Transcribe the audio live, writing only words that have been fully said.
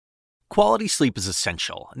Quality sleep is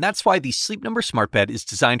essential, and that's why the Sleep Number Smart Bed is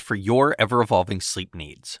designed for your ever-evolving sleep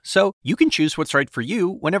needs. So you can choose what's right for you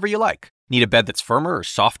whenever you like. Need a bed that's firmer or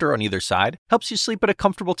softer on either side? Helps you sleep at a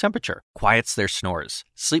comfortable temperature, quiets their snores.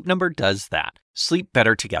 Sleep Number does that. Sleep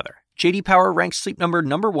better together. J.D. Power ranks Sleep Number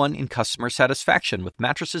 #1 in customer satisfaction with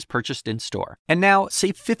mattresses purchased in-store. And now,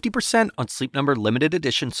 save 50% on Sleep Number limited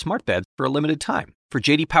edition smart beds for a limited time. For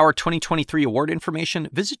J.D. Power 2023 award information,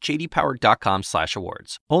 visit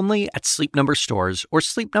jdpower.com/awards. Only at Sleep Number stores or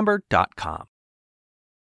sleepnumber.com.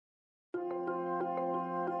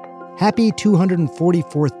 Happy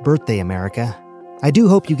 244th birthday, America. I do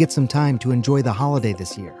hope you get some time to enjoy the holiday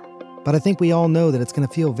this year, but I think we all know that it's going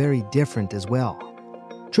to feel very different as well.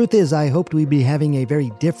 Truth is, I hoped we'd be having a very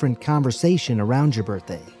different conversation around your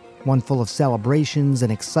birthday, one full of celebrations and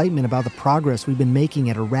excitement about the progress we've been making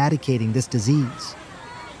at eradicating this disease,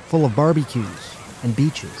 full of barbecues and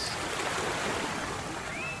beaches.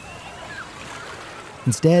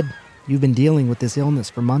 Instead, you've been dealing with this illness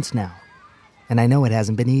for months now, and I know it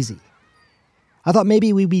hasn't been easy. I thought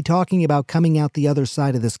maybe we'd be talking about coming out the other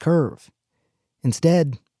side of this curve.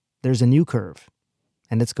 Instead, there's a new curve,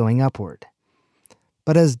 and it's going upward.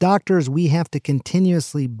 But as doctors, we have to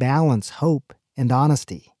continuously balance hope and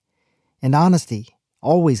honesty. And honesty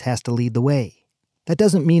always has to lead the way. That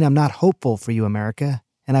doesn't mean I'm not hopeful for you, America,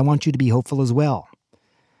 and I want you to be hopeful as well.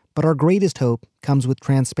 But our greatest hope comes with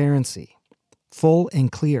transparency, full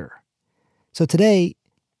and clear. So today,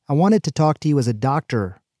 I wanted to talk to you as a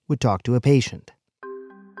doctor would talk to a patient.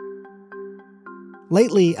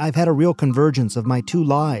 Lately, I've had a real convergence of my two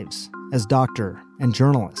lives as doctor and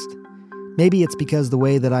journalist. Maybe it's because the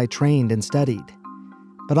way that I trained and studied.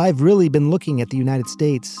 But I've really been looking at the United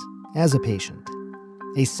States as a patient,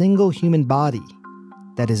 a single human body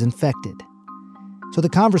that is infected. So the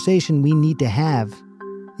conversation we need to have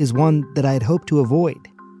is one that I had hoped to avoid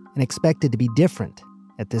and expected to be different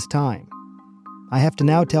at this time. I have to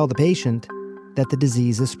now tell the patient that the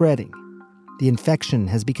disease is spreading. The infection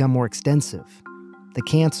has become more extensive. The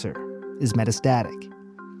cancer is metastatic.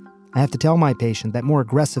 I have to tell my patient that more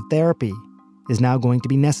aggressive therapy is now going to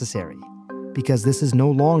be necessary because this is no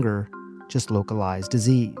longer just localized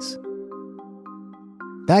disease.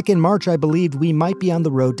 Back in March, I believed we might be on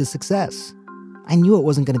the road to success. I knew it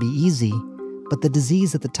wasn't going to be easy, but the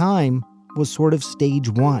disease at the time was sort of stage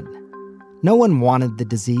 1. No one wanted the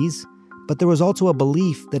disease, but there was also a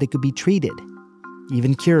belief that it could be treated,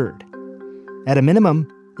 even cured. At a minimum,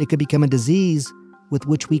 it could become a disease with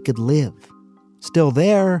which we could live. Still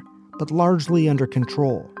there, but largely under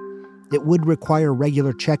control. It would require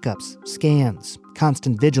regular checkups, scans,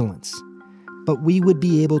 constant vigilance. But we would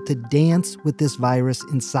be able to dance with this virus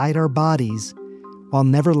inside our bodies while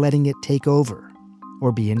never letting it take over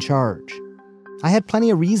or be in charge. I had plenty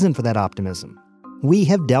of reason for that optimism. We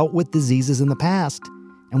have dealt with diseases in the past,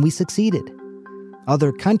 and we succeeded.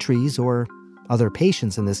 Other countries, or other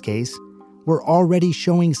patients in this case, were already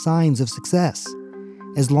showing signs of success.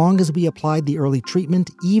 As long as we applied the early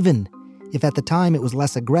treatment, even if at the time it was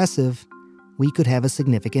less aggressive, we could have a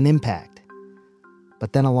significant impact.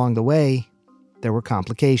 But then along the way, there were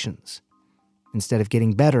complications. Instead of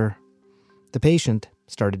getting better, the patient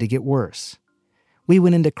started to get worse. We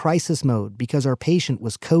went into crisis mode because our patient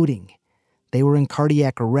was coding. They were in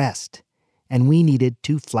cardiac arrest, and we needed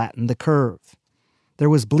to flatten the curve. There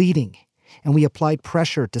was bleeding, and we applied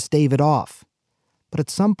pressure to stave it off. But at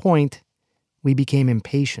some point, we became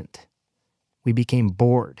impatient. We became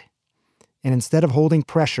bored. And instead of holding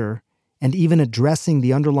pressure and even addressing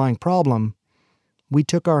the underlying problem, we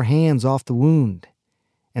took our hands off the wound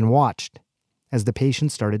and watched as the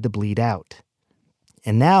patient started to bleed out.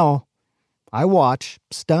 And now, I watch,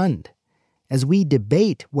 stunned, as we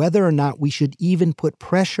debate whether or not we should even put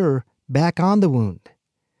pressure back on the wound.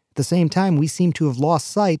 At the same time, we seem to have lost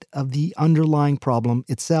sight of the underlying problem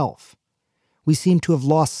itself. We seem to have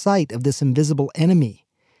lost sight of this invisible enemy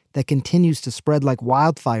that continues to spread like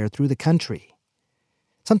wildfire through the country.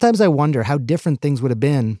 Sometimes I wonder how different things would have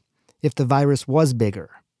been if the virus was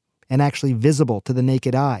bigger and actually visible to the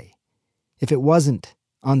naked eye, if it wasn't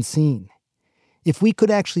unseen, if we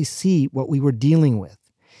could actually see what we were dealing with,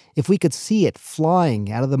 if we could see it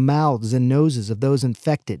flying out of the mouths and noses of those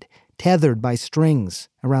infected, tethered by strings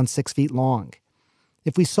around 6 feet long.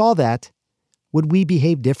 If we saw that, would we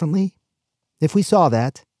behave differently? If we saw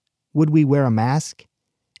that, would we wear a mask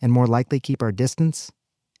and more likely keep our distance?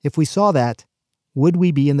 If we saw that, would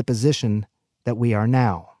we be in the position that we are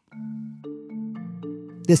now?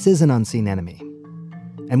 This is an unseen enemy,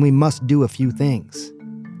 and we must do a few things.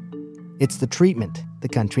 It's the treatment the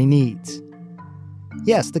country needs.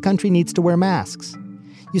 Yes, the country needs to wear masks.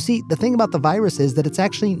 You see, the thing about the virus is that it's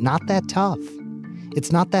actually not that tough.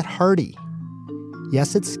 It's not that hardy.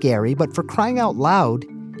 Yes, it's scary, but for crying out loud,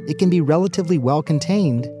 it can be relatively well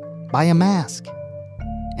contained by a mask.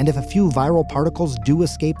 And if a few viral particles do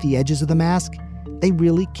escape the edges of the mask, they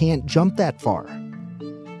really can't jump that far.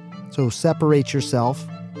 So separate yourself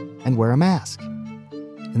and wear a mask.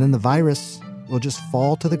 And then the virus will just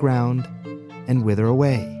fall to the ground and wither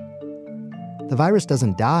away. The virus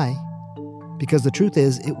doesn't die because the truth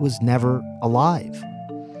is it was never alive.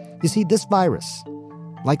 You see, this virus,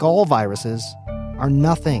 like all viruses, are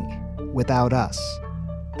nothing without us,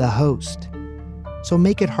 the host. So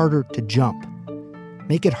make it harder to jump.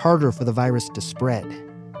 Make it harder for the virus to spread.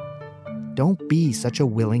 Don't be such a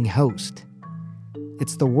willing host.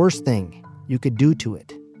 It's the worst thing you could do to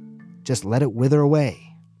it. Just let it wither away.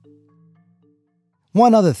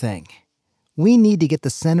 One other thing. We need to get the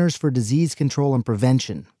Centers for Disease Control and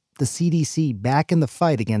Prevention, the CDC, back in the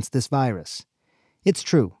fight against this virus. It's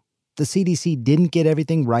true. The CDC didn't get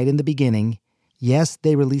everything right in the beginning. Yes,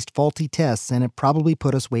 they released faulty tests, and it probably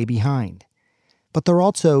put us way behind. But they're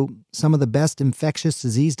also some of the best infectious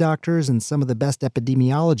disease doctors and some of the best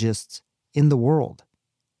epidemiologists in the world.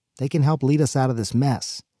 They can help lead us out of this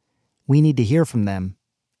mess. We need to hear from them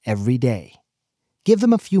every day. Give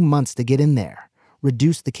them a few months to get in there,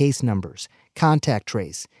 reduce the case numbers, contact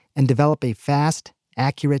trace, and develop a fast,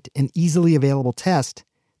 accurate, and easily available test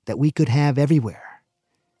that we could have everywhere.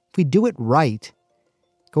 If we do it right,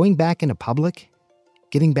 going back into public,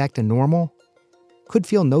 getting back to normal, could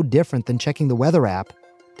feel no different than checking the weather app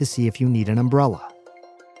to see if you need an umbrella.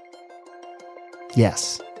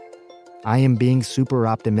 Yes, I am being super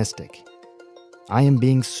optimistic. I am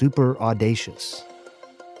being super audacious.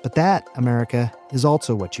 But that, America, is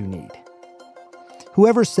also what you need.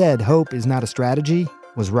 Whoever said hope is not a strategy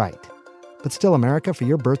was right. But still, America, for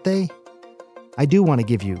your birthday, I do want to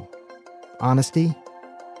give you honesty,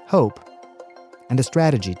 hope, and a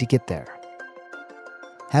strategy to get there.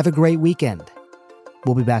 Have a great weekend.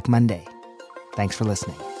 We'll be back Monday. Thanks for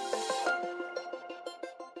listening.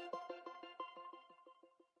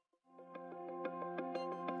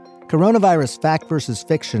 Coronavirus Fact vs.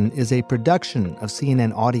 Fiction is a production of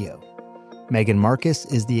CNN Audio. Megan Marcus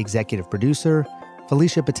is the executive producer.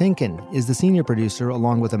 Felicia Patinkin is the senior producer,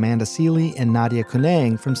 along with Amanda Seeley and Nadia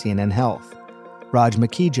Kunang from CNN Health. Raj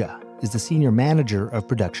Makija is the senior manager of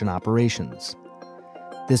production operations.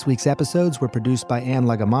 This week's episodes were produced by Ann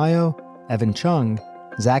Legamayo, Evan Chung,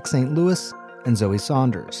 Zach St. Louis, and Zoe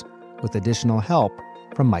Saunders, with additional help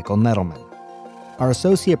from Michael Nettleman. Our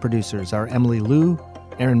associate producers are Emily Liu,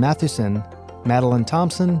 Aaron Mathewson, Madeline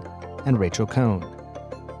Thompson, and Rachel Cohn.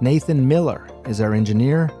 Nathan Miller is our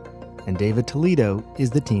engineer, and David Toledo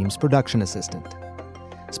is the team's production assistant.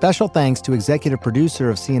 Special thanks to executive producer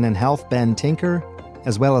of CNN Health, Ben Tinker,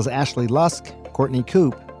 as well as Ashley Lusk, Courtney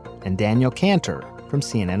Coop, and Daniel Cantor from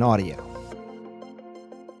CNN Audio.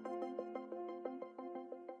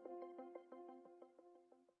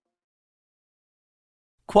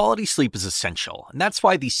 Quality sleep is essential, and that's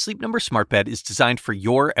why the Sleep Number Smart Bed is designed for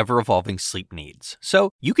your ever-evolving sleep needs.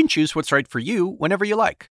 So you can choose what's right for you whenever you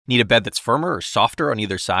like. Need a bed that's firmer or softer on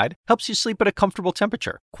either side? Helps you sleep at a comfortable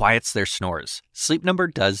temperature. Quiets their snores. Sleep Number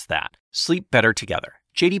does that. Sleep better together.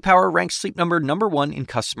 J.D. Power ranks Sleep Number #1 in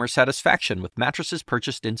customer satisfaction with mattresses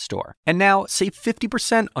purchased in-store. And now, save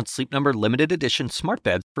 50% on Sleep Number limited edition smart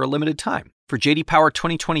beds for a limited time. For J.D. Power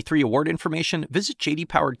 2023 award information, visit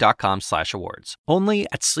jdpower.com/awards. Only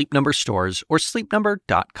at Sleep Number stores or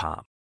sleepnumber.com.